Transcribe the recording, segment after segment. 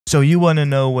So you want to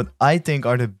know what I think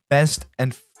are the best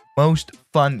and most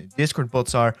fun Discord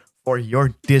bots are for your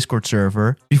Discord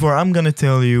server. Before I'm gonna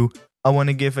tell you, I want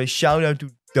to give a shout out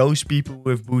to those people who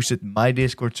have boosted my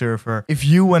Discord server. If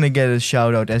you want to get a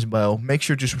shout out as well, make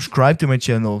sure to subscribe to my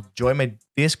channel, join my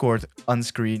Discord on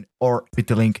screen or with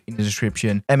the link in the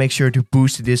description, and make sure to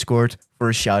boost the Discord for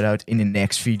a shout out in the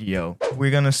next video.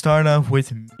 We're gonna start off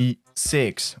with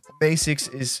Me6.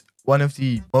 Me6 is one of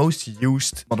the most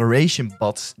used moderation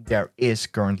bots there is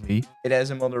currently. It has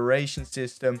a moderation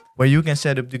system where you can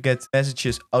set up to get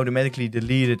messages automatically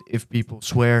deleted if people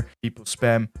swear, people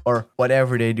spam, or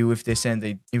whatever they do if they send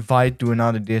an invite to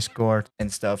another Discord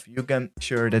and stuff. You can make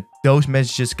sure that those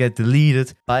messages get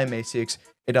deleted by Me6.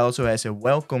 It also has a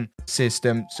welcome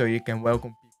system, so you can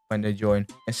welcome people when they join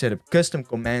and set up custom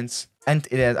commands. And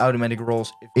it has automatic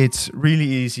roles. It's really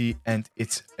easy and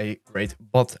it's a great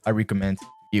bot I recommend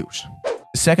use.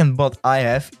 The second bot I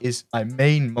have is my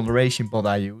main moderation bot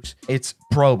I use. It's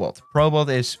Probot. Probot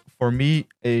is for me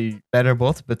a better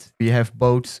bot, but we have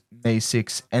both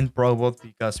Me6 and Probot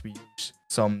because we use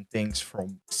some things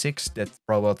from 6 that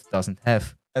Probot doesn't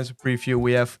have. As a preview,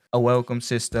 we have a welcome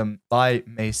system by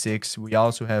Me6. We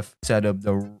also have set up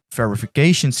the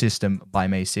verification system by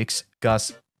Me6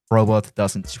 because Probot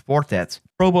doesn't support that.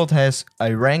 Probot has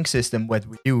a rank system that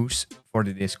we use for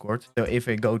the Discord. So if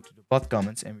I go to the bot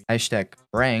comments and we hashtag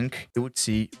rank, you would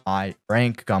see my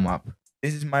rank come up.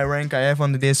 This is my rank I have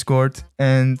on the Discord,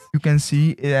 and you can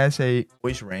see it has a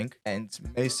voice rank, and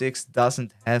Me6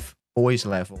 doesn't have voice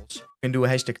levels. You can do a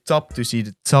hashtag top to see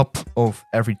the top of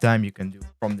every time. You can do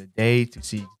from the day to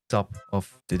see the top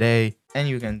of the day, and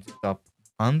you can do top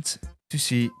month to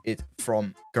see it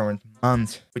from current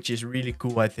month, which is really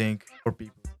cool, I think, for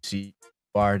people to see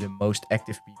who are the most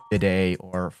active people today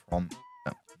or from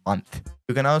a month.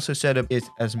 You can also set up it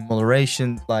as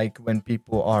moderation, like when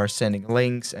people are sending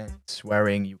links and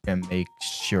swearing, you can make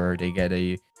sure they get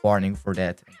a warning for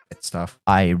that and that stuff.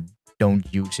 I don't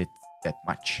use it that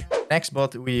much. Next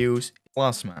bot we use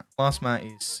Plasma. Plasma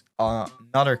is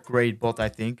another great bot, I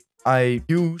think. I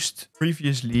used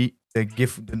previously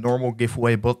the normal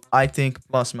giveaway bot. I think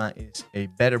Plasma is a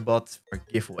better bot for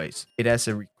giveaways. It has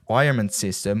a requirement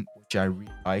system, which I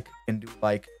really like. You can do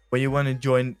like, when you want to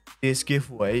join this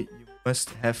giveaway, you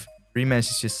must have 3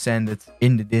 messages sent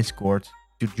in the Discord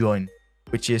to join,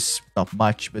 which is not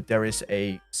much, but there is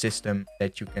a system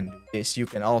that you can do this. You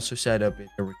can also set up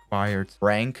a required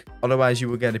rank. Otherwise, you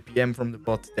will get a PM from the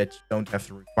bot that you don't have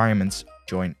the requirements to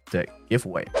join the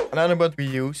giveaway. Another bot we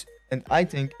use, and I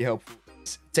think helpful,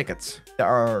 tickets. There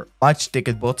are much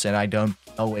ticket bots and I don't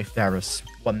know if there is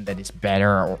one that is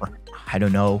better, or I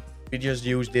don't know. We just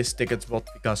use this tickets bot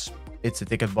because it's a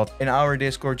ticket bot. In our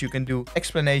Discord, you can do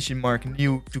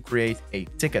 !new to create a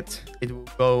ticket. It will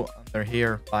go under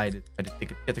here by the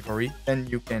ticket category. Then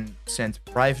you can send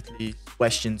privately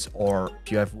questions, or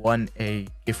if you have won a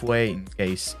giveaway, in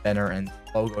case banner and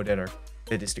logo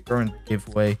that is the current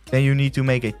giveaway, then you need to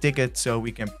make a ticket so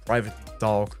we can privately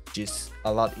talk, which is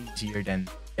a lot easier than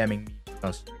DMing me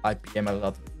because I PM a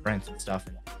lot of friends and stuff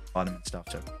and bottom and stuff.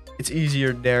 So it's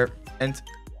easier there, and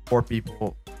more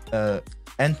people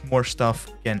and more stuff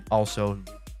can also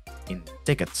in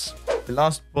tickets. The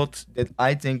last bot that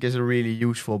I think is a really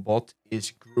useful bot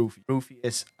is Groovy. Groovy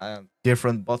is a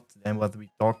different bot than what we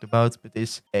talked about, but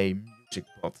is a music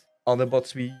bot. All the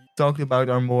bots we talked about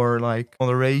are more like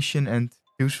moderation and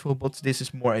useful bots. This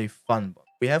is more a fun bot.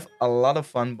 We have a lot of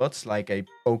fun bots like a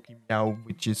Pokemon,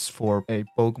 which is for a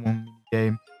Pokemon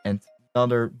game, and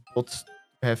other bots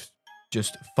have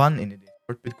just fun in the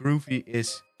Discord. But Groovy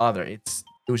is other. It's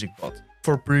music bot.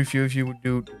 For preview, if you would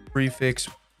do prefix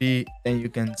P, then you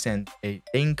can send a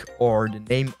link or the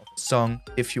name of a song.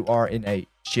 If you are in a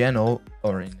channel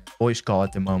or in a voice call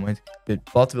at the moment, the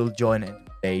bot will join and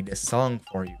play the song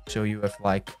for you. So you have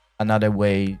like another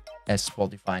way as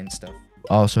Spotify and stuff. You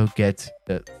also get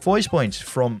the voice points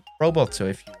from Probot. So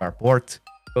if you are bored,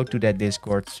 go to that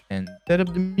Discord and set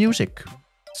up the music.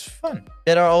 It's fun.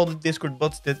 That are all the Discord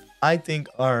bots that I think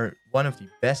are one of the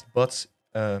best bots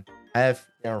have.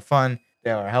 They are fun. They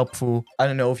are helpful. I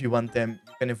don't know if you want them.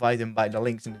 You can invite them by the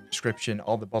links in the description.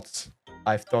 All the bots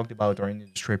I've talked about are in the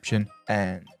description.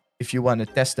 And if you want to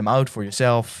test them out for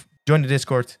yourself, join the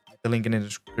Discord. The link in the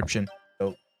description.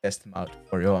 Go test them out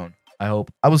for your own. I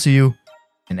will see you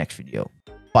in the next video.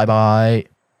 Bye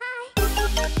bye.